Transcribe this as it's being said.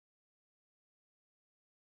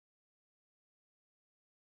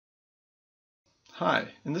Hi,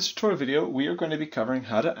 in this tutorial video we are going to be covering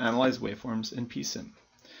how to analyze waveforms in PSIM.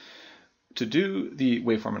 To do the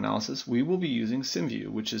waveform analysis, we will be using SimView,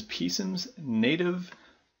 which is PSIM's native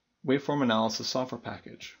waveform analysis software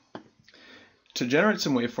package. To generate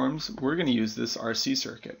some waveforms, we're going to use this RC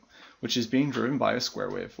circuit, which is being driven by a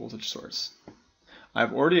square wave voltage source.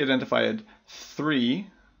 I've already identified 3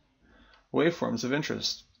 waveforms of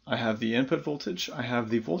interest. I have the input voltage, I have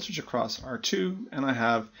the voltage across R2, and I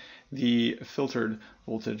have the filtered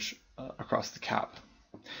voltage across the cap.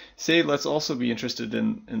 Say let's also be interested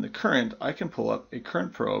in the current. I can pull up a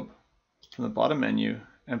current probe from the bottom menu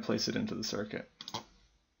and place it into the circuit.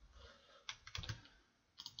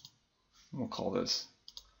 We'll call this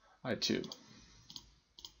I2.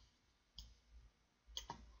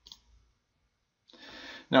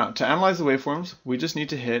 Now, to analyze the waveforms, we just need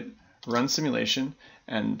to hit Run Simulation,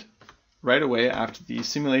 and right away after the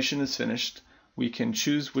simulation is finished, we can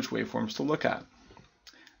choose which waveforms to look at.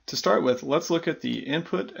 To start with, let's look at the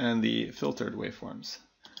input and the filtered waveforms.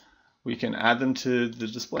 We can add them to the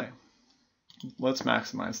display. Let's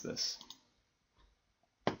maximize this.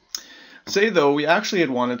 Say though we actually had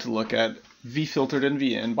wanted to look at V filtered and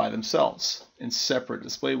V in by themselves in separate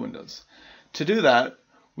display windows. To do that,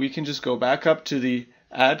 we can just go back up to the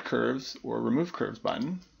Add Curves or Remove Curves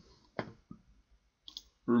button,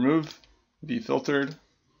 remove V filtered,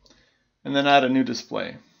 and then add a new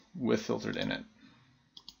display with filtered in it.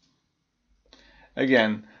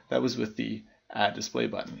 Again, that was with the Add Display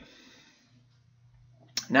button.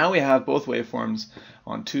 Now we have both waveforms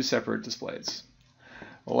on 2 separate displays.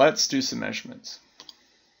 Let's do some measurements.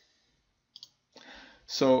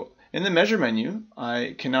 So in the Measure menu,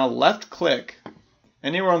 I can now left click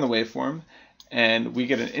anywhere on the waveform, and we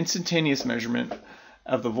get an instantaneous measurement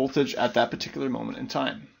of the voltage at that particular moment in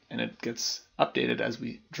time, and it gets updated as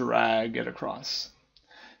we drag it across.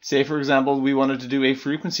 Say for example we wanted to do a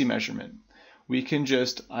frequency measurement. We can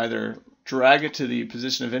just either drag it to the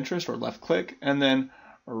position of interest or left click and then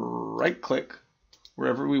right click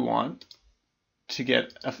wherever we want to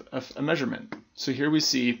get a measurement. So here we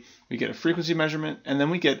see we get a frequency measurement, and then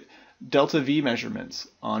we get delta V measurements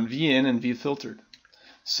on V in and V filtered.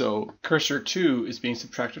 So cursor 2 is being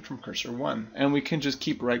subtracted from cursor 1, and we can just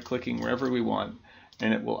keep right clicking wherever we want,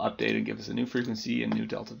 and it will update and give us a new frequency and new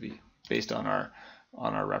delta V based on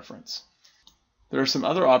our reference. There are some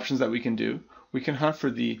other options that we can do. We can hunt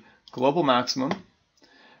for the global maximum.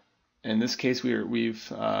 In this case, we're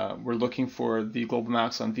looking for the global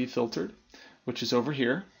max on V filtered, which is over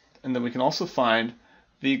here, and then we can also find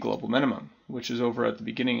the global minimum, which is over at the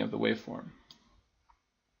beginning of the waveform.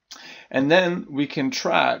 And then we can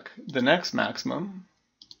track the next maximum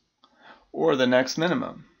or the next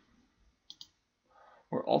minimum,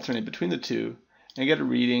 or alternate between the two, and get a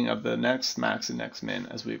reading of the next max and next min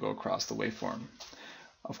as we go across the waveform.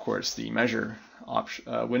 Of course, the measure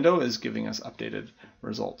window is giving us updated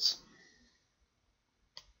results.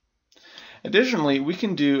 Additionally, we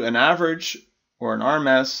can do an average or an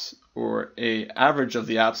RMS or an average of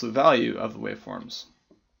the absolute value of the waveforms.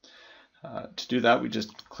 To do that, we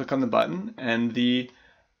just click on the button, and the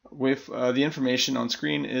information on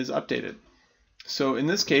screen is updated. So in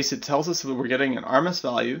this case, it tells us that we're getting an RMS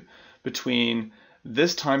value between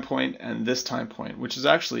this time point and this time point, which is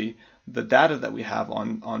actually the data that we have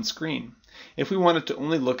on screen. If we wanted to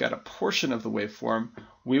only look at a portion of the waveform,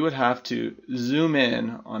 we would have to zoom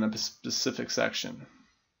in on a specific section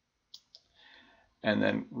and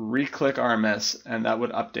then re-click RMS, and that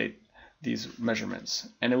would update these measurements,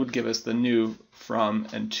 and it would give us the new from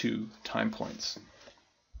and to time points.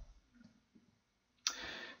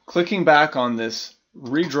 Clicking back on this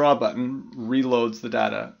redraw button reloads the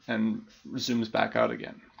data and zooms back out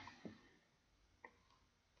again.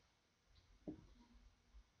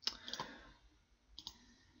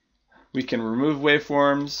 We can remove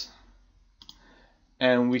waveforms,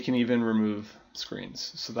 and we can even remove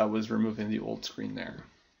screens. So that was removing the old screen there.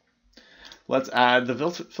 Let's add the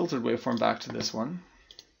filtered waveform back to this one,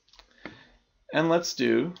 and let's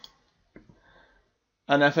do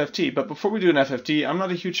an FFT. But before we do an FFT, I'm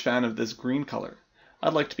not a huge fan of this green color.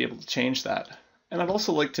 I'd like to be able to change that, and I'd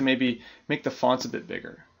also like to maybe make the fonts a bit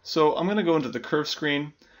bigger. So I'm going to go into the curve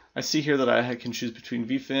screen. I see here that I can choose between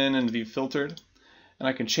VFin and V filtered, and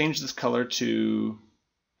I can change this color to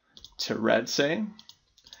red, say,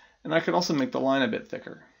 and I can also make the line a bit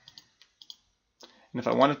thicker. And if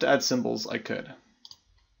I wanted to add symbols, I could.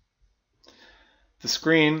 The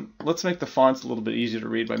screen, let's make the fonts a little bit easier to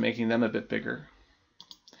read by making them a bit bigger.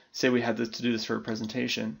 Say we had to do this for a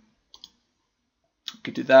presentation. We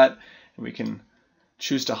could do that, and we can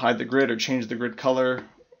choose to hide the grid or change the grid color,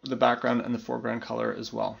 the background, and the foreground color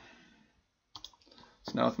as well.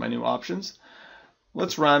 So now with my new options,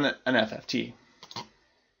 let's run an FFT.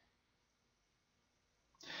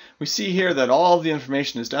 We see here that all of the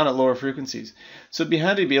information is down at lower frequencies, so it'd be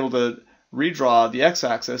handy to be able to redraw the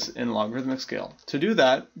x-axis in logarithmic scale. To do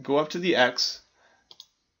that, go up to the x,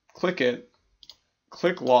 click it,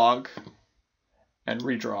 click log, and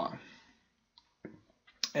redraw.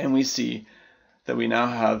 And we see that we now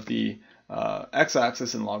have the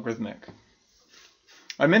x-axis in logarithmic.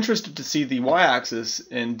 I'm interested to see the y-axis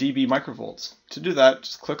in dB microvolts. To do that,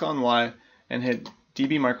 just click on y and hit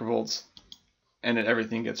dB microvolts, and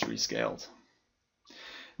everything gets rescaled.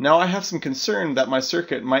 Now I have some concern that my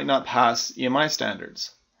circuit might not pass EMI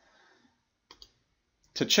standards.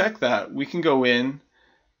 To check that, we can go in,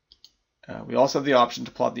 we also have the option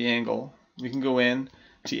to plot the angle. We can go in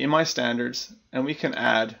to EMI standards and we can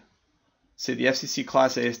add, say, the FCC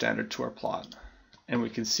Class A standard to our plot, and we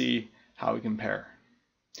can see how we compare.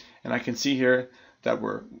 And I can see here that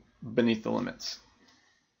we're beneath the limits.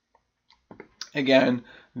 Again,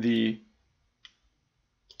 the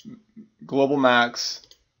global max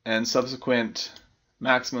and subsequent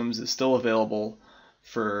maximums is still available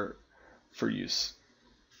for use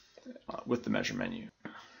with the measure menu.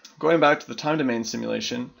 Going back to the time domain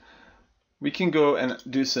simulation, we can go and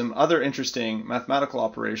do some other interesting mathematical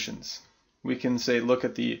operations. We can say look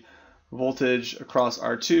at the voltage across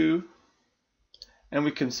R2, and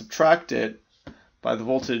we can subtract it by the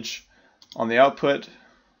voltage on the output,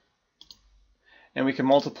 and we can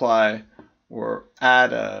multiply or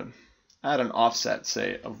add an offset,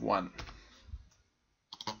 say, of 1.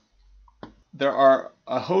 There are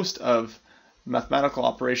a host of mathematical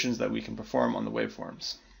operations that we can perform on the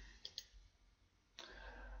waveforms.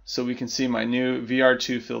 So we can see my new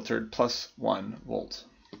VR2 filtered plus 1 volt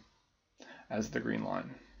as the green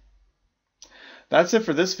line. That's it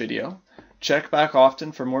for this video. Check back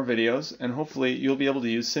often for more videos, and hopefully you'll be able to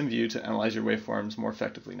use SimView to analyze your waveforms more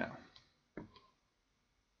effectively now.